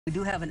We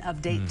do have an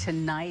update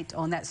tonight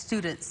on that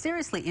student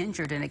seriously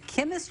injured in a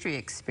chemistry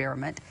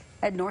experiment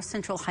at North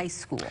Central High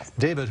School.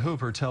 David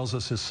Hooper tells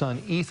us his son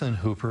Ethan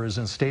Hooper is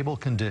in stable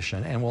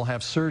condition and will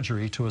have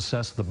surgery to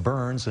assess the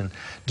burns and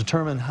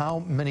determine how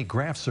many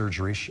graft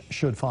surgeries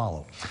should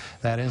follow.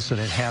 That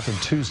incident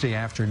happened Tuesday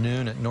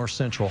afternoon at North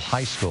Central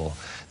High School.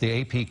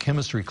 The AP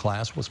chemistry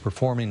class was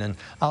performing an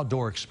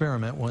outdoor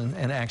experiment when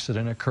an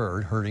accident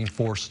occurred, hurting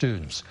 4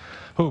 students.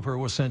 Hooper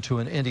was sent to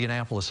an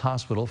Indianapolis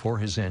hospital for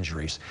his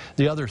injuries.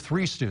 The other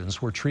 3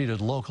 students were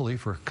treated locally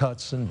for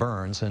cuts and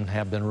burns and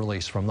have been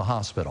released from the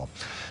hospital.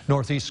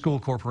 Northeast School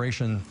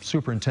Corporation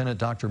Superintendent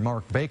Dr.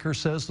 Mark Baker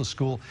says the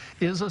school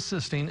is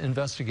assisting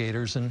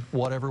investigators in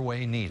whatever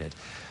way needed.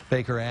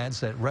 Baker adds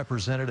that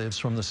representatives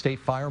from the State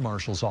Fire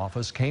Marshal's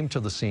office came to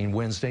the scene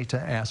Wednesday to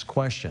ask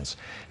questions.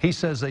 He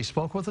says they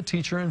spoke with the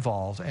teacher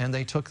involved and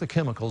they took the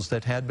chemicals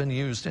that had been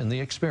used in the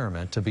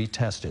experiment to be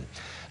tested.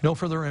 No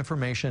further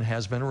information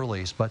has been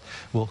released, but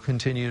we'll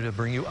continue to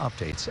bring you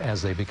updates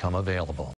as they become available.